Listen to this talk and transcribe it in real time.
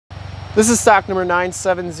This is stock number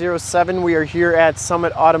 9707. We are here at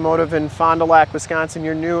Summit Automotive in Fond du Lac, Wisconsin,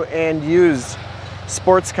 your new and used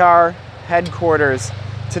sports car headquarters.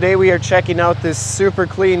 Today we are checking out this super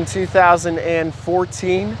clean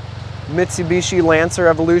 2014 Mitsubishi Lancer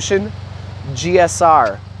Evolution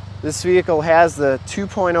GSR. This vehicle has the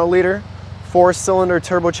 2.0 liter 4-cylinder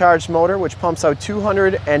turbocharged motor, which pumps out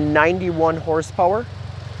 291 horsepower.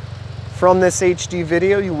 From this HD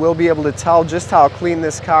video, you will be able to tell just how clean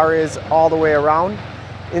this car is all the way around,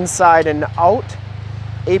 inside and out.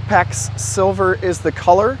 Apex Silver is the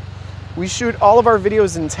color. We shoot all of our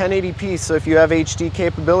videos in 1080p, so if you have HD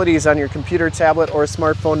capabilities on your computer, tablet, or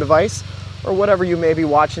smartphone device, or whatever you may be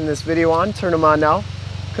watching this video on, turn them on now,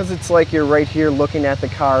 because it's like you're right here looking at the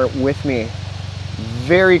car with me.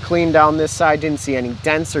 Very clean down this side, didn't see any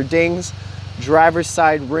dents or dings. Driver's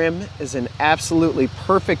side rim is in absolutely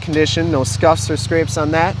perfect condition, no scuffs or scrapes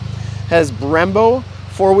on that. Has Brembo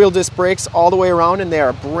 4-wheel disc brakes all the way around, and they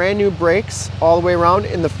are brand new brakes all the way around.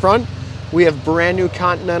 In the front, we have brand new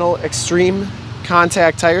Continental Extreme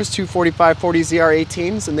contact tires, 245/40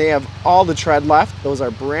 ZR18s, and they have all the tread left. Those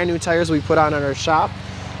are brand new tires we put on our shop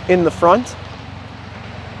in the front.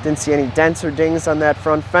 Didn't see any dents or dings on that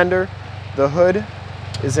front fender. The hood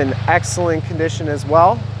is in excellent condition as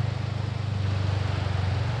well.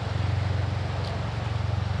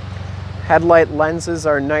 Headlight lenses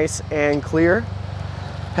are nice and clear.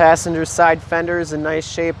 Passenger side fender is in nice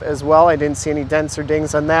shape as well. I didn't see any dents or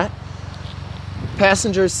dings on that.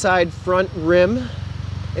 Passenger side front rim,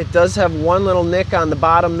 it does have one little nick on the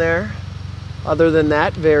bottom there. Other than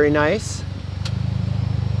that, very nice.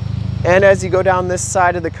 And as you go down this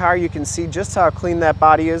side of the car, you can see just how clean that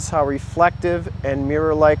body is, how reflective and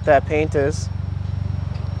mirror-like that paint is.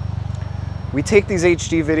 We take these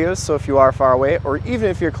HD videos, so if you are far away, or even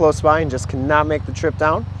if you're close by and just cannot make the trip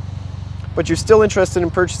down, but you're still interested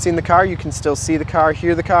in purchasing the car, you can still see the car,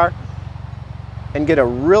 hear the car, and get a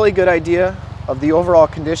really good idea of the overall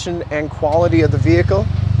condition and quality of the vehicle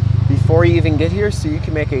before you even get here, so you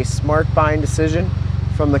can make a smart buying decision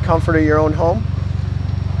from the comfort of your own home.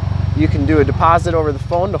 You can do a deposit over the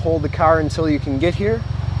phone to hold the car until you can get here,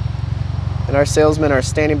 and our salesmen are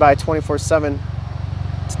standing by 24/7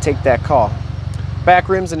 to take that call. Back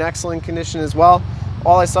rim's in excellent condition as well.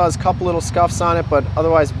 All I saw is a couple little scuffs on it, but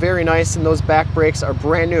otherwise very nice, and those back brakes are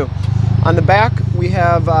brand new. On the back, we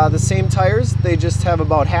have the same tires. They just have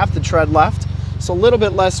about half the tread left, so a little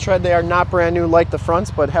bit less tread. They are not brand new like the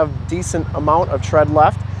fronts, but have decent amount of tread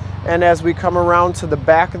left. And as we come around to the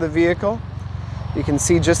back of the vehicle, you can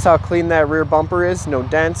see just how clean that rear bumper is. No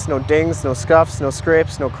dents, no dings, no scuffs, no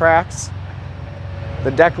scrapes, no cracks.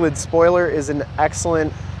 The Decklid spoiler is in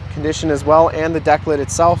excellent condition as well, and the Decklid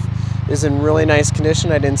itself is in really nice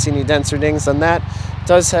condition. I didn't see any dents or dings on that. It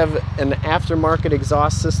does have an aftermarket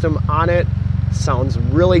exhaust system on it. Sounds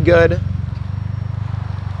really good.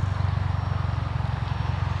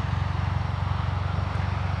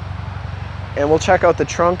 And we'll check out the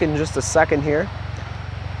trunk in just a second here.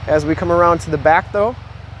 As we come around to the back though,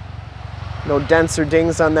 no dents or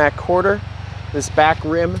dings on that quarter. This back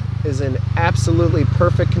rim is in absolutely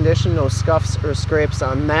perfect condition, no scuffs or scrapes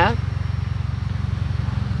on that.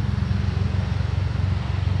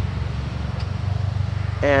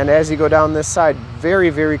 And as you go down this side, very,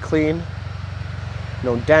 very clean.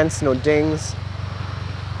 No dents, no dings.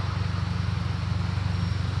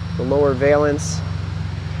 The lower valence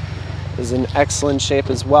is in excellent shape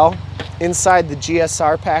as well. Inside, the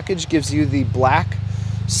GSR package gives you the black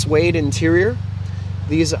suede interior.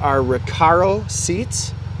 These are Recaro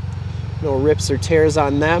seats. No rips or tears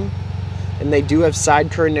on them. And they do have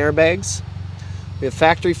side curtain airbags. We have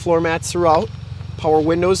factory floor mats throughout. Power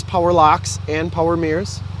windows, power locks, and power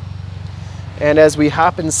mirrors. And as we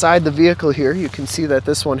hop inside the vehicle here, you can see that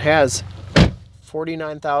this one has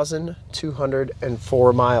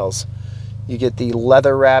 49,204 miles. You get the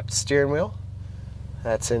leather-wrapped steering wheel.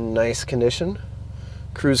 That's in nice condition.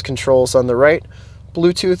 Cruise controls on the right.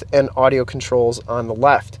 Bluetooth and audio controls on the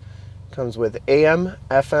left. Comes with AM,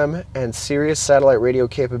 FM, and Sirius satellite radio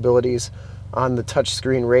capabilities on the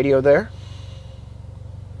touchscreen radio there.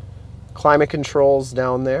 Climate controls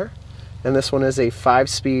down there. And this one is a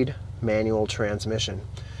 5-speed manual transmission.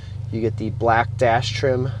 You get the black dash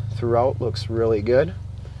trim throughout, looks really good.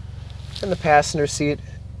 And the passenger seat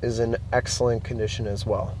is in excellent condition as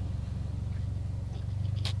well.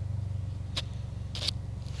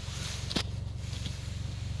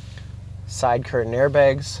 Side curtain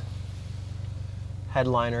airbags.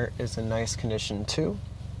 Headliner is in nice condition too.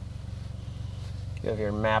 You have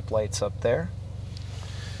your map lights up there.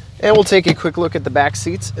 And we'll take a quick look at the back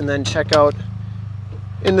seats and then check out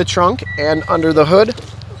in the trunk and under the hood.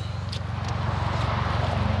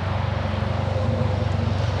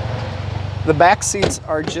 The back seats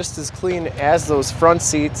are just as clean as those front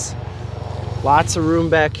seats. Lots of room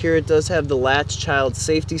back here. It does have the Latch child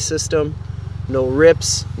safety system. No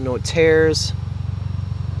rips, no tears.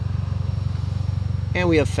 And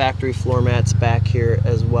we have factory floor mats back here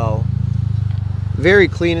as well. Very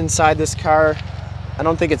clean inside this car. I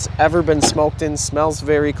don't think it's ever been smoked in. Smells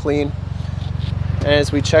very clean. And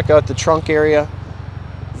as we check out the trunk area,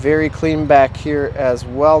 very clean back here as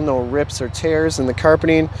well. No rips or tears in the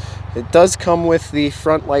carpeting. It does come with the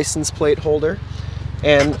front license plate holder.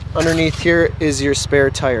 And underneath here is your spare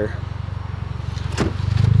tire.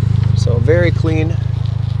 So very clean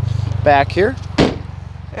back here.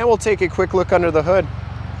 And we'll take a quick look under the hood.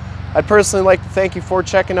 I'd personally like to thank you for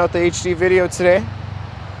checking out the HD video today.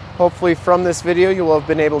 Hopefully from this video you will have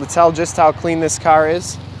been able to tell just how clean this car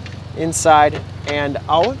is inside and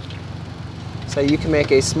out, so you can make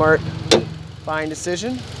a smart buying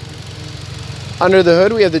decision. Under the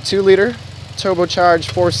hood we have the 2-liter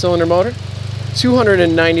turbocharged 4-cylinder motor,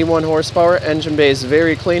 291 horsepower. Engine bay is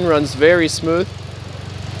very clean, runs very smooth.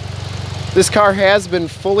 This car has been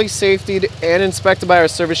fully safetied and inspected by our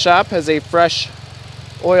service shop, has a fresh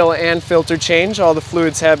oil and filter change. All the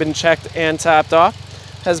fluids have been checked and topped off.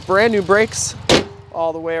 Has brand new brakes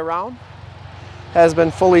all the way around. Has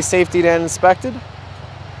been fully safetied and inspected.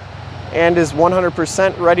 And is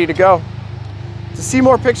 100% ready to go. To see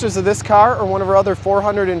more pictures of this car or one of our other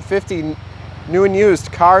 450 new and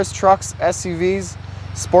used cars, trucks, SUVs,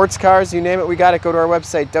 sports cars, you name it, we got it. Go to our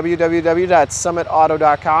website,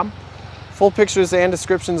 www.summitauto.com. Full pictures and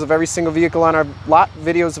descriptions of every single vehicle on our lot,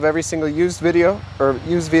 videos of every single used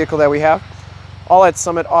vehicle that we have, all at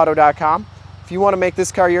summitauto.com. If you want to make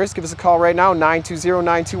this car yours, give us a call right now,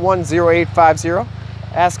 920-921-0850.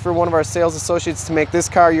 Ask for one of our sales associates to make this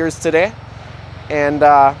car yours today. And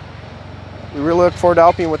we really look forward to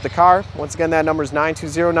helping you with the car. Once again, that number is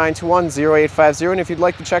 920-921-0850. And if you'd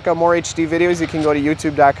like to check out more HD videos, you can go to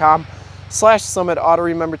youtube.com/summitauto.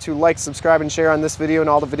 Remember to like, subscribe, and share on this video and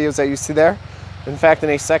all the videos that you see there. In fact, in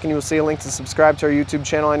a second, you'll see a link to subscribe to our YouTube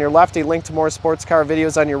channel on your left, a link to more sports car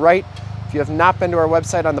videos on your right. If you have not been to our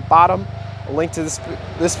website, on the bottom, a link to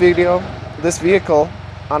this vehicle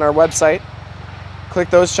on our website. Click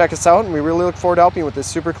those, check us out, and we really look forward to helping you with this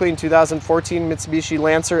super clean 2014 Mitsubishi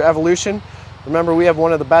Lancer Evolution. Remember, we have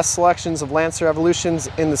one of the best selections of Lancer Evolutions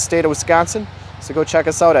in the state of Wisconsin, so go check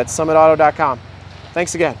us out at summitauto.com.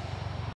 Thanks again.